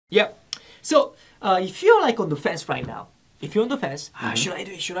Yep. So if you're like on the fence right now, if you're on the fence, should I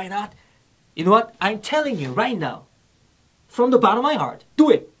do it? Should I not? You know what? I'm telling you right now, from the bottom of my heart, do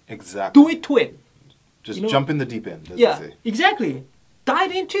it. Exactly. Do it to it. Just jump in the deep end. As Yeah, they say. exactly.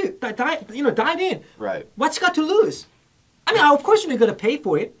 Dive into, dive in. Right. What's got to lose? I mean, of course, you gotta pay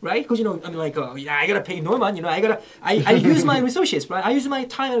for it, right? Because I mean, like, yeah, I gotta pay Norman. I use my resources, right? I use my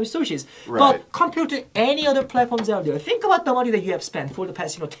time and resources. Right. But compared to any other platforms out there, think about the money that you have spent for the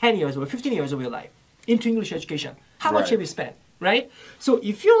past, 10 years or 15 years of your life into English education. How much Right. have you spent, right? So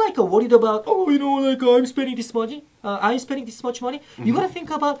if you're like worried about, I'm spending this money, you gotta think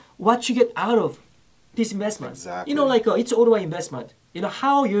about what you get out of this investment. Exactly. It's all about investment.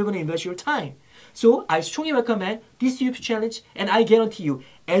 How you're gonna invest your time. So I strongly recommend this YouTube challenge, and I guarantee you,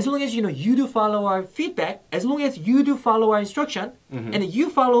 as long as you do follow our feedback, as long as you do follow our instruction, and you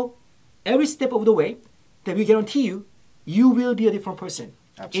follow every step of the way, then we guarantee you, you will be a different person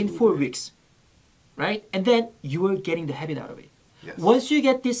in 4 weeks, right? And then you are getting the habit out of it. Yes. Once you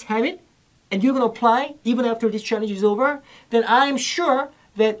get this habit, and you're gonna apply even after this challenge is over, then I'm sure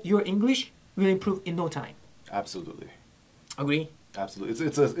that your English will improve in no time. Absolutely. Agree? Absolutely.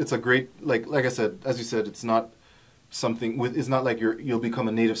 It's a great, like I said, as you said, it's not something it's not like you'll become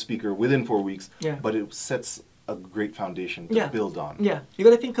a native speaker within 4 weeks. Yeah. But it sets a great foundation to build on. Yeah. You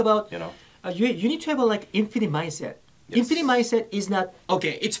gotta think about you need to have a infinite mindset. Yes. Infinite mindset is not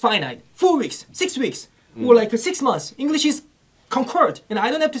okay, it's finite. 4 weeks, 6 weeks, or 6 months. English is conquered and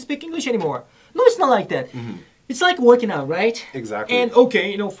I don't have to speak English anymore. No, it's not like that. It's like working out, right? Exactly. And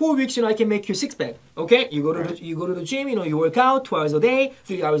okay, 4 weeks, I can make you 6-pack. Okay, you go to the gym, you work out 2 hours a day,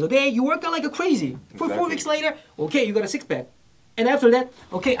 3 hours a day. You work out like a crazy. For 4 weeks later, okay, you got a 6-pack. And after that,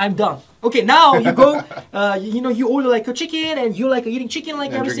 okay, I'm done. Okay, now you go, you order like a chicken, and you like eating chicken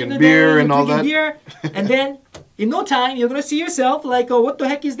like every single day, beer and all that. Beer, and then in no time you're gonna see yourself like, what the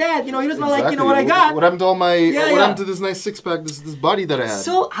heck is that? It's not like what I got. What happened to all my? What happened to this nice 6-pack? This body that I had.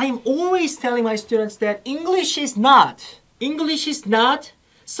 So I'm always telling my students that English is not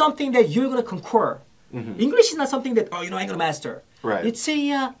something that you're gonna conquer. English is not something that I'm gonna master. Right.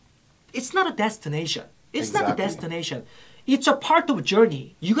 It's not a destination. It's not a destination. It's a part of a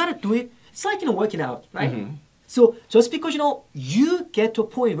journey. You gotta do it. It's like working out, right? So just because you get to a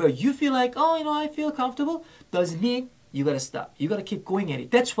point where you feel like, I feel comfortable, doesn't mean you gotta stop. You gotta keep going at it.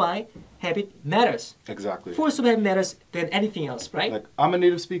 That's why habit matters. Exactly. Force of habit matters than anything else, right? Like I'm a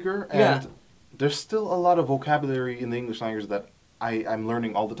native speaker, and there's still a lot of vocabulary in the English language that I'm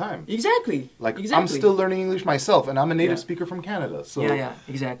learning all the time. Exactly. I'm still learning English myself, and I'm a native speaker from Canada. So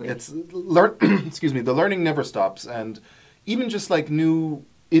exactly. Excuse me. The learning never stops, and even just new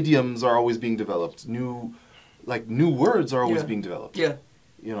idioms are always being developed. New words are always being developed. Yeah.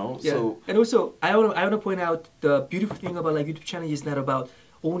 So and also I want to point out the beautiful thing about YouTube channel is not about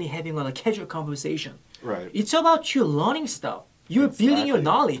only having a casual conversation. Right. It's about you learning stuff. You're building your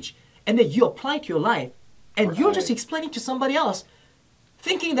knowledge, and then you apply it to your life, and you're just explaining to somebody else,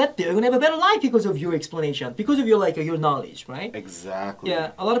 thinking that they're gonna have a better life because of your explanation, because of your knowledge, right? Exactly.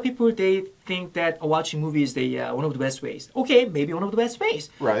 Yeah, a lot of people they think that watching movies is one of the best ways. Okay, maybe one of the best ways.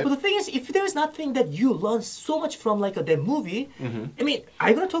 Right. But the thing is, if there's nothing that you learn so much from that movie, I mean, are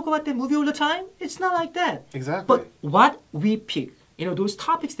you gonna talk about that movie all the time? It's not like that. Exactly. But what we pick, those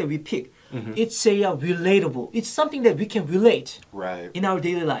topics that we pick, it's relatable. It's something that we can relate. Right. In our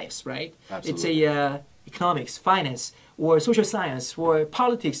daily lives, right? Absolutely. It's economics, finance, or social science, or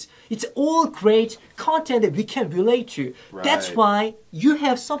politics. It's all great content that we can relate to. Right. That's why you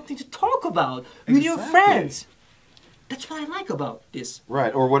have something to talk about with your friends. That's what I like about this.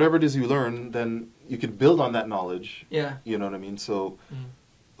 Right, or whatever it is you learn, then you can build on that knowledge. Yeah. You know what I mean? So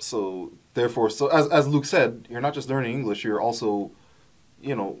therefore, as Luke said, you're not just learning English, you're also,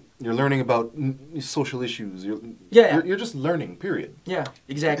 you're learning about social issues. You're just learning, period. Yeah,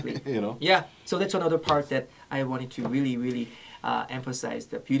 exactly. Yeah, so that's another part that I wanted to really, really emphasize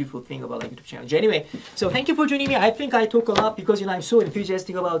the beautiful thing about YouTube challenge. Anyway, so thank you for joining me. I think I talk a lot because I'm so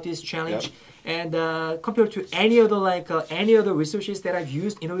enthusiastic about this challenge. Yep. And compared to any other resources that I've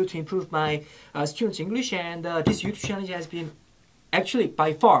used in order to improve my students' English, and this YouTube challenge has been actually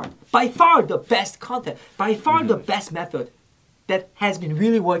by far the best content, by far the best method that has been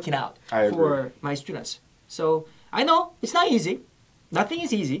really working out for my students. So I know it's not easy. Nothing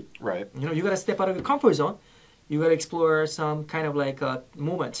is easy. Right. You gotta step out of your comfort zone. You gotta explore some kind of a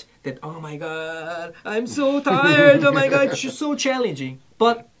moment that, oh my God, I'm so tired. Oh my God, it's so challenging.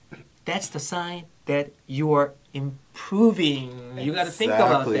 But that's the sign that you are improving. Exactly. You gotta think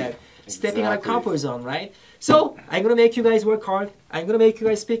about that. Stepping out of comfort zone, right? So I'm gonna make you guys work hard. I'm gonna make you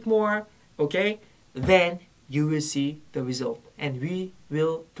guys speak more. Okay? Then you will see the result, and we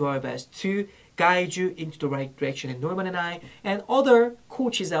will do our best to guide you into the right direction. And Norman and I and other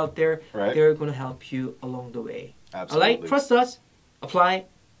coaches out there, they're going to help you along the way. Absolutely. All right? Trust us, apply,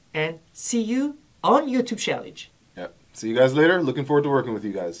 and see you on YouTube challenge. Yep. See you guys later. Looking forward to working with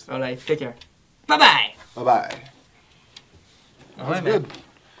you guys. All right. Take care. Bye-bye. Bye-bye. All right, good. man.